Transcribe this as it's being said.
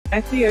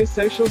Ethio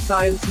Social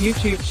Science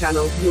YouTube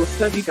channel, your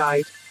study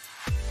guide.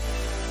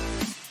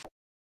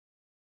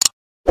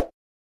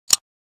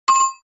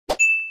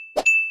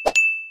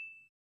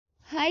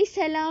 ሃይ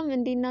ሰላም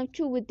እንዴት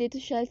ናችሁ? ውድ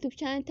የቱሻል ዩቲዩብ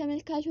ቻናል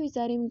ተመልካቾች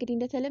ዛሬም እንግዲህ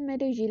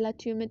እንደተለመደው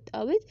ይዤላችሁ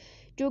የመጣሁት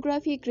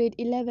ጂኦግራፊ ግሬድ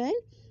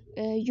 11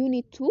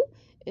 ዩኒት 2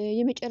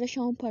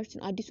 የመጨረሻውን ፓርት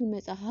ነው። አዲሱን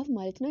መጽሐፍ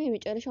ማለት ነው።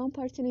 የመጨረሻውን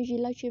ፓርት ነው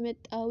ይዤላችሁ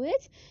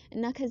የመጣሁት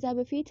እና ከዛ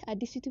በፊት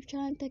አዲስ ዩቲዩብ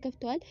ቻናል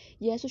ተከፍቷል።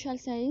 የሶሻል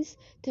ሳይንስ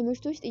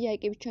ትምህርቶች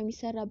ጥያቄ ብቻ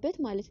የሚሰራበት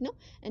ማለት ነው።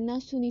 እና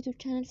እሱን ዩቲዩብ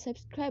ቻናል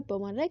ሰብስክራይብ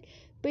በማድረግ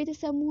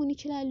ቤተሰብ መሆን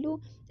ይችላሉ።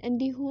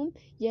 እንዲሁም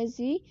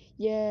የዚህ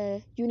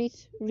የዩኒት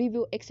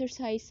ሪቪው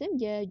ኤክሰርሳይዝም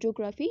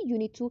የጂኦግራፊ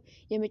ዩኒት 2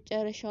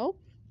 የመጨረሻው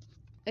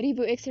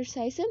ሪቪው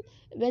ኤክሰርሳይዝም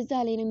በዛ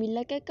ላይ ነው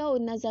የሚለቀቀው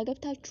እና እዛ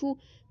ገብታችሁ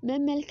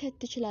መመልከት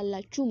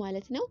ትችላላችሁ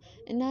ማለት ነው።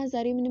 እና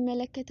ዛሬ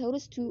የምንመለከተው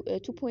ርዕስ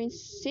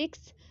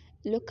 2.6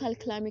 ሎካል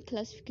ክላይሜት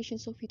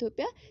ክላሲፊኬሽንስ ኦፍ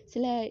ኢትዮጵያ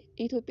ስለ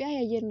ኢትዮጵያ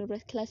የአየር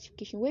ንብረት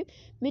ክላሲፊኬሽን ወይም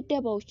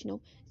ምደባዎች ነው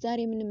ዛሬ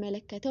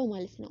የምንመለከተው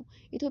ማለት ነው።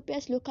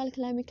 ኢትዮጵያስ ሎካል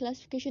ክላይሜት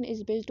ክላሲፊኬሽን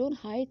is based on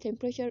high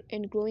temperature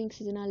and growing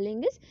seasonal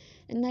lengths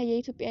እና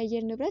የኢትዮጵያ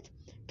የአየር ንብረት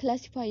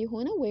ክላሲፋይ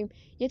የሆነው ወይም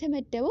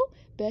የተመደበው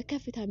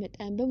በከፍታ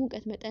መጠን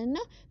በሙቀት መጠንና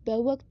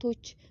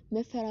በወቅቶች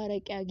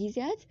መፈራረቂያ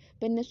ጊዜያት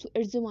በእነሱ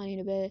እርዝማኔ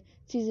ነው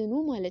በሲዝኑ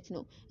ማለት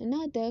ነው። እና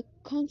the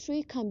country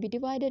can be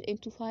divided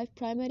into 5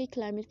 primary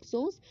climate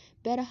zones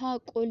በረሃ፣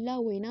 ቆላ፣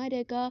 ወይና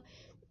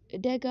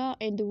ደጋ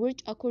and ውርጭ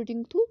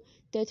according to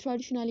the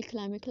traditional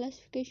climate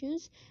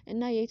classifications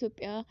እና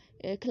የኢትዮጵያ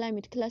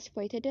ክላይሜት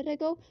ክላሲፋይ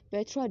የተደረገው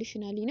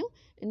በትራዲሽናሊ ነው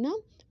እና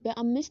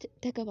በአምስት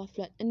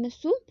ተከፋፍሏል።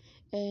 እነሱም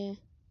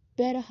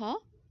በረሃ፣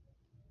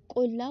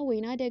 ቆላ፣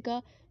 ወይና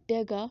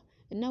ደጋ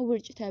እና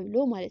ውርጭ ተብሎ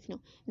ማለት ነው።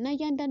 እና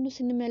እያንዳንዱ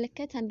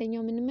ስንመለከት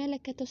አንደኛው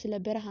የምንመለከተው ስለ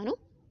በረሃ ነው።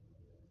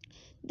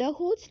 The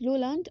hot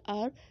lowland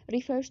are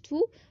referred to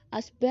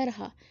as በረሃ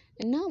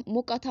እና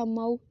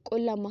ሞቃታማው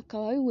ቆላማ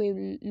አካባቢ ወይም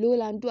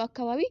ሎላንዱ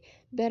አካባቢ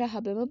በረሃ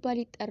በመባል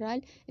ይጠራል።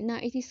 እና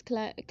it is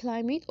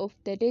climate of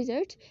the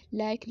desert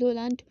like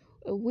lowland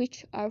which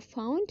are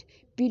found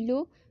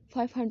below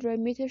 500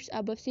 meters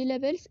above sea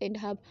levels and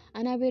have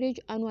an average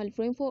annual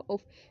rainfall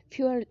of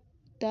fewer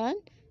than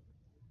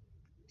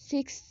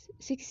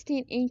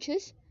 16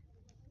 inches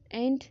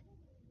and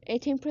a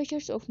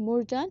temperatures of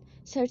more than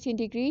 30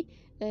 degree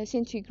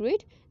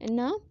centigrade እና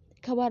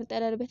ከባህር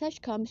ጠለል በታች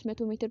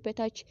ከ500 ሜትር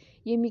በታች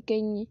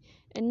የሚገኝ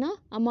እና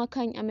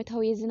አማካኝ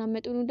አመታዊ የዝናብ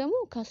መጠኑ ደግሞ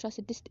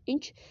ከ16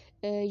 ኢንች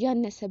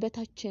ያነሰ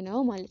በታች ነው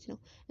ማለት ነው።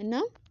 እና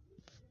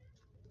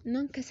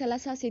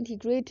ከ30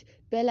 ሴንቲግሬድ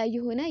በላይ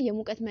የሆነ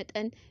የሙቀት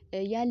መጠን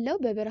ያለው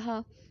በበረሃ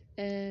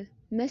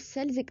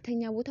መሰል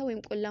ዝቅተኛ ቦታ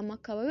ወይም ቆላማ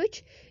አካባቢዎች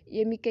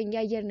የሚገኝ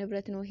የአየር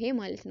ንብረት ነው ይሄ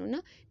ማለት ነውና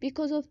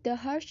because of the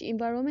harsh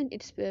environment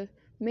it's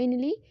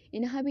mainly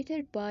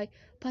inhabited by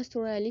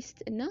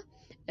pastoralists እና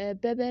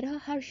በበረሃ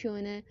harsh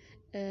የሆነ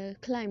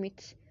ክላይሜት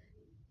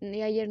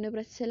የአየር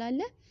ንብረት ስላለ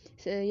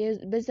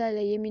በዛ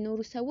ላይ የሚኖሩ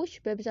ሰዎች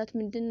በብዛት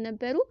ምንድን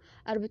ነበሩ?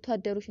 አርብቶ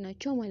አደሮች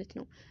ናቸው ማለት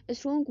ነው።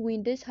 strong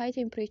winds, high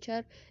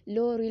temperature,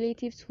 low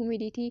relative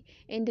humidity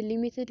and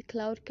limited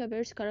cloud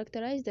covers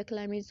characterize the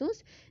climate zones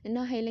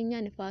እና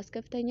ኃይለኛ ንፋስ፣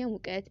 ከፍተኛ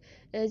ሙቀት፣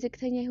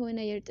 ዝቅተኛ የሆነ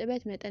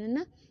የእርጥበት መጠንና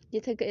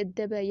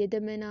የተገደበ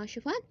የደመና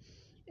ሽፋን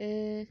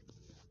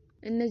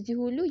እነዚህ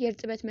ሁሉ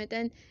የእርጥበት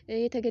መጠን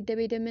የተገደበ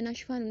የደመና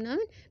ሽፋን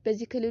ምናምን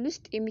በዚህ ክልል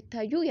ውስጥ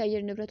የሚታዩ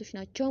የአየር ንብረቶች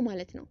ናቸው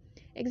ማለት ነው።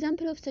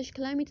 Example of such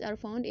climates are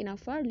found in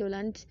Afar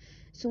lowland,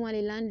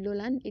 Somaliland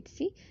lowland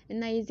etc.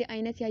 እና የዚህ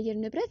አይነት የአየር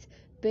ንብረት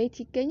በየት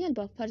ይገኛል?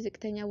 በአፋር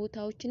ዝቅተኛ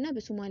ቦታዎችና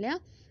በሶማሊያ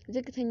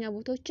ዝቅተኛ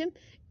ቦታዎችም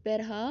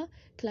በረሃ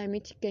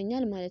ክላይሜት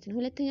ይገኛል ማለት ነው።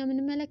 ሁለተኛ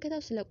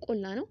የምንመለከተው ስለ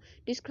ቆላ ነው።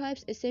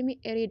 Describes a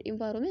semi-arid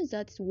environment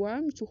that is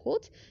warm to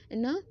hot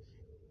እና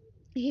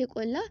ይሄ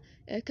ቆላ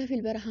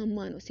ከፊል በረሃማ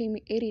ነው። ሴሚ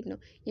ኤሪድ ነው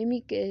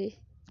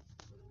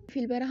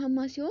ከፊል በረሃማ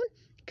ሲሆን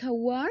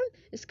ከዋርም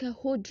እስከ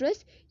ሆት ድረስ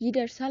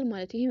ይደርሳል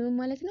ማለት ነው። ይሄ ምን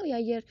ማለት ነው?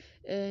 የአየር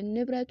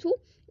ንብረቱ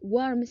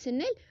ዋርም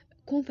ስንል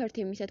ኮምፈርት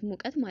የሚሰጥ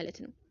ሙቀት ማለት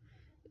ነው።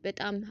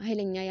 በጣም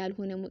ኃይለኛ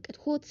ያልሆነ ሙቀት።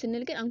 ሆት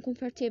ስንል ግን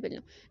አንኮምፈርቴብል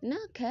ነው እና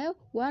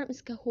ከዋርም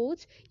እስከ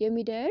ሆት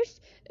የሚደርስ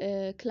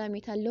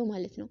ክላይሜት አለው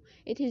ማለት ነው።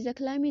 it is the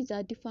climate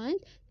that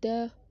defines the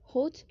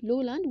hot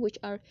lowland which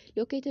are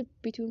located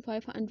between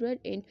 500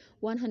 and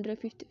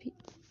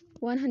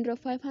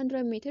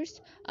 500 meters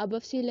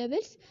above sea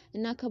levels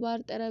እና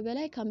ከባህር ጠለል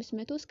በላይ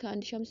ከ500 እስከ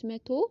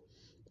 1500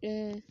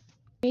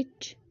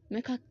 ሜትር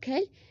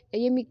መካከል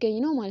የሚገኝ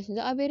ነው ማለት ነው።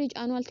 the average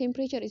annual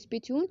temperature is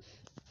between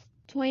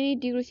 20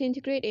 degrees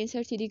centigrade and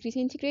 30 degrees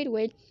centigrade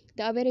while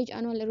the average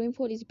annual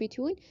rainfall is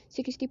between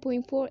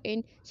 60.4 and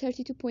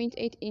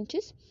 32.8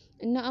 inches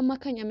እና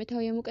አማካኝ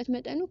አመታዊ የሙቀት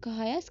መጠኑ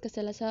ከ20 እስከ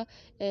 30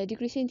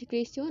 ዲግሪ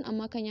ሴንቲግሬድ ሲሆን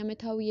አማካኝ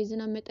አመታዊ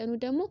የዝናብ መጠኑ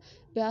ደግሞ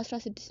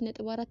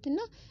በ16.4 እና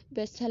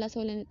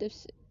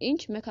በ32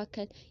 ኢንች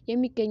መካከል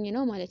የሚገኝ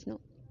ነው ማለት ነው።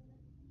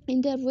 In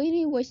the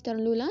very western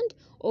lowland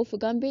of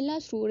Gambella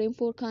through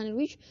rainfall can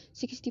reach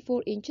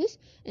 64 inches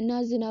እና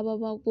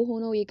ዝናባማ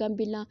በሆነው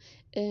የጋምቤላ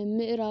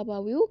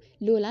ምዕራባዊው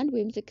ሎላንድ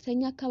ወይም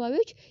ዝቅተኛ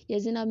አካባቢዎች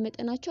የዝናብ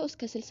መጠናቸው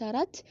እስከ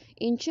 64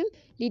 ኢንችም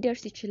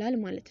ሊደርስ ይችላል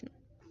ማለት ነው።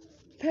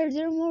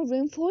 Furthermore,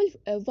 rainfall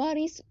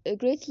varies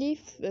greatly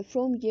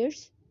from years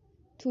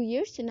to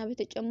years እና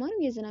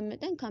በተጨማሪም የዝናብ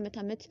መጠን ከዓመት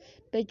ዓመት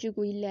በእጅጉ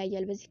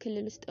ይለያያል በዚህ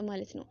ክልል ውስጥ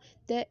ማለት ነው።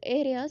 The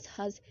areas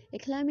has a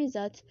climate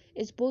that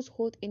is both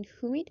hot and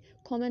humid.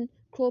 Common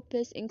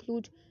crops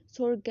include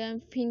sorghum,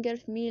 finger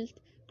millet,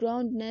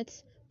 groundnuts,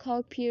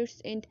 cowpeas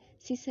and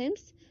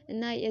sesame.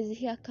 እና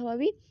የዚህ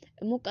አካባቢ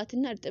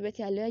ሞቃትና እርጥበት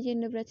ያለው የአየር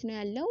ንብረት ነው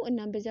ያለው።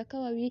 እናም በዚህ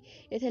አካባቢ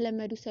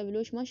የተለመዱ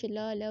ሰብሎች ማሽላ፣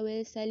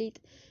 ለውዝ፣ ሰሊጥ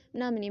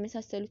ምናምን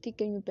የመሳሰሉት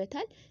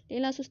ይገኙበታል።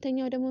 ሌላ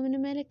ሶስተኛው ደግሞ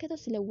የምንመለከተው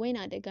ስለ ወይና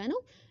አደጋ ነው።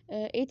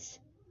 It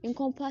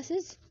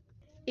encompasses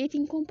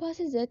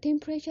the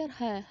temperature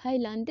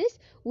highlands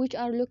which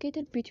are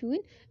located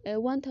between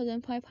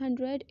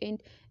 1500 and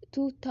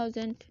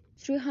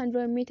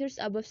 2300 meters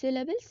above sea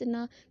levels እና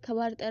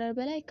ከባህር ጠረር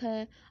በላይ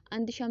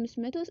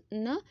ከ1500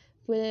 እና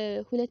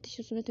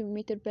 2300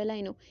 ሜትር በላይ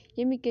ነው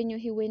የሚገኘው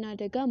ይሄ ወይና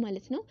አደጋ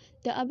ማለት ነው።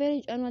 The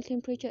average annual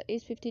temperature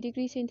is 50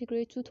 degrees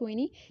centigrade to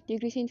 20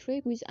 degrees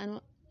centigrade with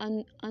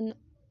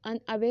an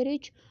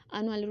average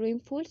annual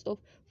rainfalls of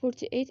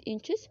 48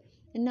 inches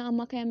እና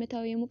አማካይ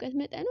ዓመታዊ የሙቀት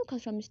መጠኑ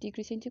ከ15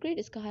 ዲግሪ ሴንቲግሬድ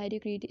እስከ 20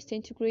 ዲግሪ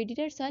ሴንቲግሬድ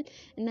ይደርሳል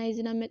እና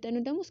የዝናብ መጠኑ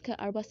ደግሞ እስከ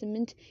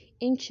 48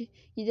 ኢንች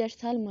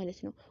ይደርሳል ማለት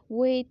ነው።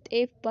 wheat,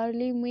 ጤፍ፣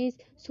 ባርሊ፣ ሜዝ፣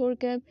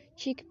 ሶርገም፣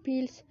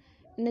 ቺክፒስ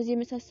እነዚህ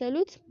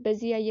የመሳሰሉት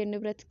በዚህ የአየር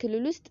ንብረት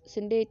ክልል ውስጥ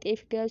ስንዴ፣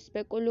 ጤፍ፣ ገብስ፣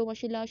 በቆሎ፣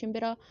 ማሽላ፣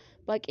 ሽምብራ፣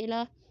 ባቄላ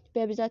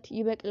በብዛት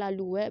ይበቅላሉ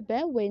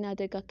በወይና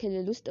አደጋ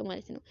ክልል ውስጥ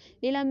ማለት ነው።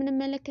 ሌላ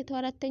የምንመለከተው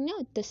አራተኛው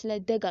ስለ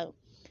ደጋ ነው።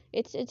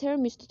 Its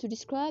term is to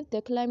describe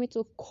the climate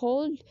of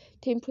cold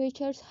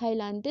temperatures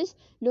highlands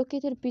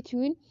located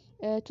between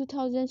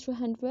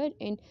 2300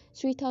 and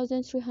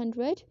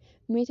 3300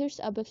 meters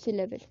above sea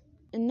level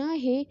እና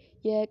ይሄ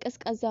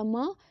የቀዝቃዛማ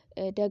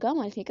ደጋ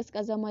ማለት ነው።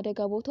 የቀዝቃዛማ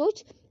ደጋ ቦታዎች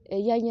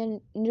የአየር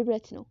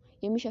ንብረት ነው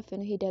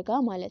የሚሸፍነው ይሄ ደጋ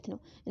ማለት ነው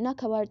እና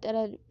ከባህር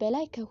ጠረር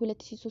በላይ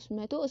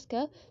ከ2300 እስከ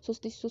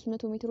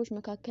 3300 ሜትሮች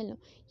መካከል ነው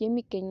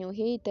የሚገኘው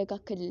ይሄ ደጋ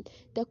ክልል።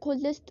 The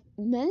coldest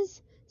months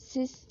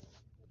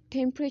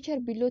temperature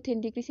below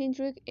 10 degrees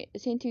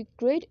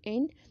centigrade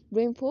and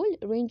rainfall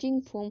ranging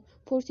from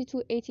 40 to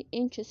 80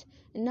 inches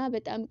እና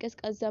በጣም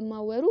ቀዝቃዛማ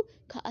ወሩ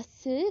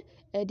ከ10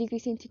 ዲግሪ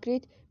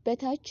ሴንቲግሬድ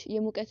በታች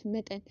የሙቀት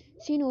መጠን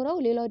ሲኖረው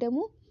ሌላው ደግሞ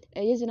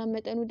የዝናብ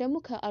መጠኑ ደግሞ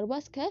ከ40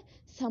 እስከ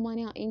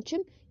 80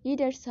 ኢንችም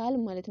ይደርሳል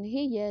ማለት ነው። ይሄ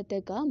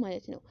የደጋ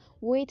ማለት ነው።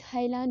 wheat,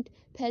 highland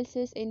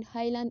pulses and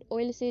highland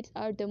oilseeds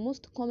are the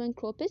most common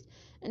crops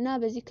እና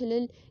በዚህ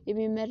ክልል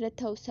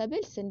የሚመረተው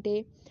ሰብል ስንዴ፣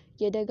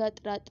 የደጋ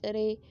ጥራጥሬ፣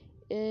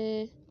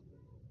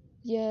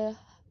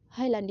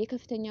 የሃይላንድ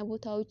የከፍተኛ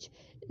ቦታዎች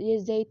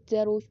የዘይት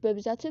ዘሮች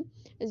በብዛትም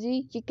እዚህ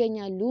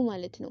ይገኛሉ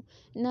ማለት ነው።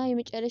 እና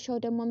የመጨረሻው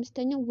ደግሞ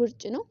አምስተኛው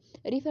ውርጭ ነው።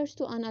 refers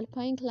to an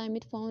alpine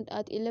climate found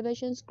at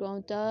elevations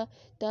ground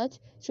that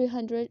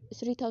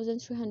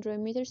 3300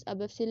 meters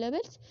above sea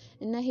levels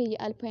እና ይሄ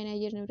የአልፓይን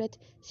አየር ንብረት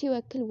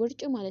ሲወክል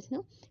ውርጭ ማለት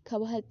ነው።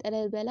 ከባህር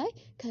ጠለል በላይ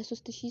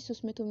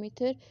ከ3300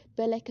 ሜትር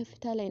በላይ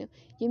ከፍታ ላይ ነው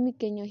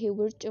የሚገኘው ይሄ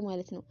ውርጭ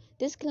ማለት ነው።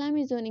 This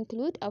climate zone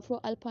include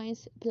Afro-alpine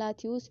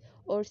plateaus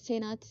or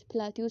Senat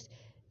plateaus,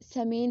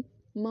 ሰሜን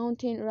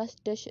mountain, ራስ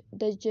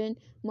ደጀን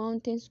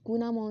mountains,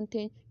 ጉና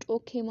mountain,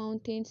 ጮኬ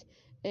mountains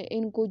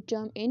in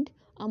ጎጃም and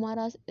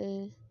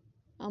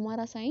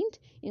አማራ ሳይንት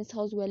in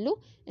south ወሎ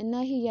እና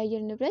ይሄ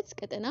የአየር ንብረት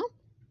ቀጠና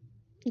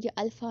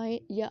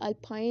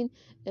የአልፓይን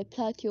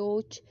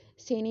ፕላቲዎች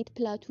ሴኔት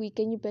ፕላቱ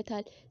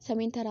ይገኝበታል።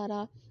 ሰሜን ተራራ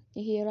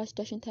ይሄ የራስ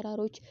ዳሽን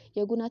ተራሮች፣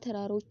 የጉና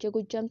ተራሮች፣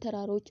 የጎጃም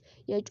ተራሮች፣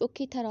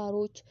 የጮኬ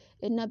ተራሮች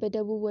እና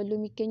በደቡብ ወሎ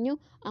የሚገኘው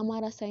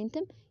አማራ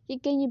ሳይንትም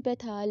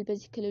ይገኝበታል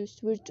በዚህ ክልል ውስጥ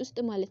ውርጭ ውስጥ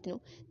ማለት ነው።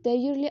 The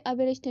yearly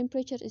average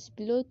temperature is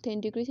below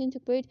 10 degrees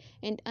centigrade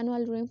and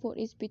annual rainfall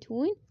is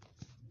between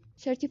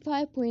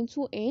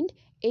 35.2 and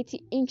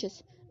 80 inches.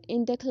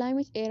 In the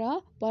climate era,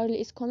 barley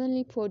is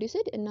commonly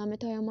produced እና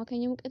ዓመታዊ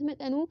አማካኝ ሙቀት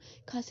መጠኑ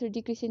ከ10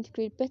 ዲግሪ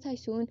ሴንቲግሬድ በታች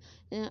ሲሆን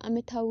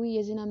ዓመታዊ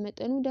የዝናብ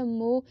መጠኑ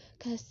ደግሞ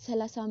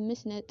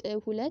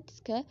ከ35.2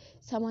 እስከ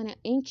 80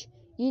 ኢንች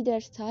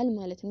ይደርሳል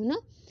ማለት ነውና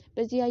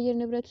በዚህ የአየር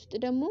ንብረት ውስጥ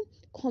ደግሞ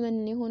ኮመን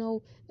የሆነው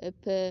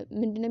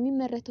ምንድነው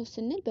የሚመረተው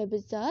ስንል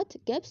በብዛት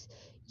ገብስ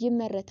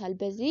ይመረታል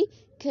በዚህ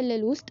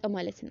ክልል ውስጥ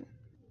ማለት ነው።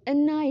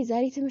 እና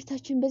የዛሬ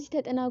ትምህርታችን በዚህ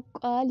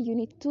ተጠናቋል።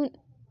 ዩኒቱን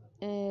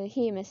ይሄ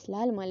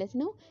ይመስላል ማለት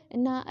ነው።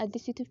 እና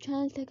አዲስ ዩቲዩብ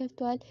ቻናል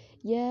ተከፍቷል።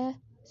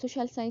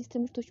 የሶሻል ሳይንስ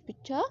ትምህርቶች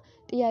ብቻ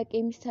ጥያቄ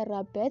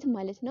የሚሰራበት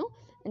ማለት ነው።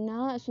 እና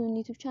እሱን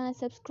ዩቲዩብ ቻናል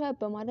ሰብስክራይብ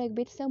በማድረግ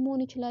ቤተሰብ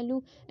መሆን ይችላሉ።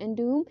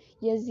 እንዲሁም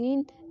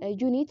የዚህን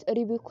ዩኒት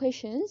ሪቪው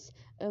ኩዌስችንስ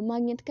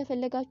ማግኘት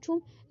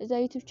ከፈለጋችሁም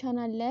እዛ ዩቲዩብ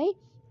ቻናል ላይ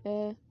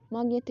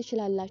ማግኘት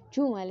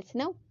ትችላላችሁ ማለት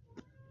ነው።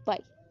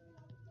 ባይ